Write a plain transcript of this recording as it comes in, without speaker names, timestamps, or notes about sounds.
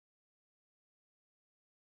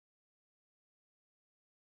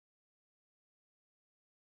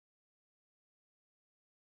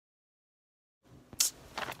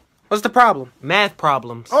What's the problem? Math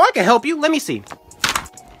problems. Oh, I can help you. Let me see.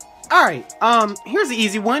 Alright, here's the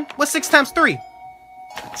easy one. What's 6 times 3?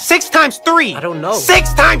 6 times 3. I don't know.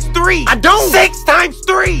 6 times 3. I don't. 6 times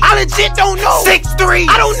 3. I legit don't know. 6 3.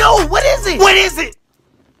 I don't know. What is it? What is it?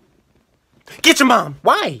 Get your mom.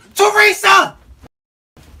 Why? Teresa!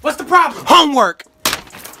 What's the problem? Homework.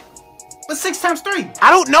 What's 6 times 3? I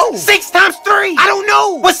don't know. 6 times 3. I don't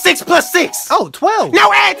know. What's 6 plus 6? Oh, 12. Now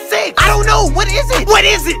add 6. I don't know. What is it? What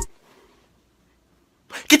is it?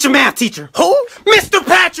 Get your math teacher. Who? Mr.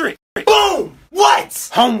 Patrick. Boom. What?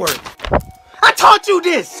 Homework. I taught you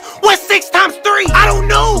this. What's 6 times 3? I don't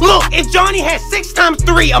know. Look, if Johnny had 6 times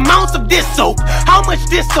 3 amounts of dish soap, how much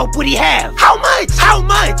dish soap would he have? How much? How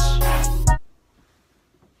much?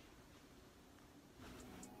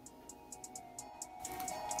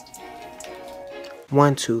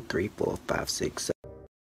 One, 2, 3, 4, 5, 6, 7.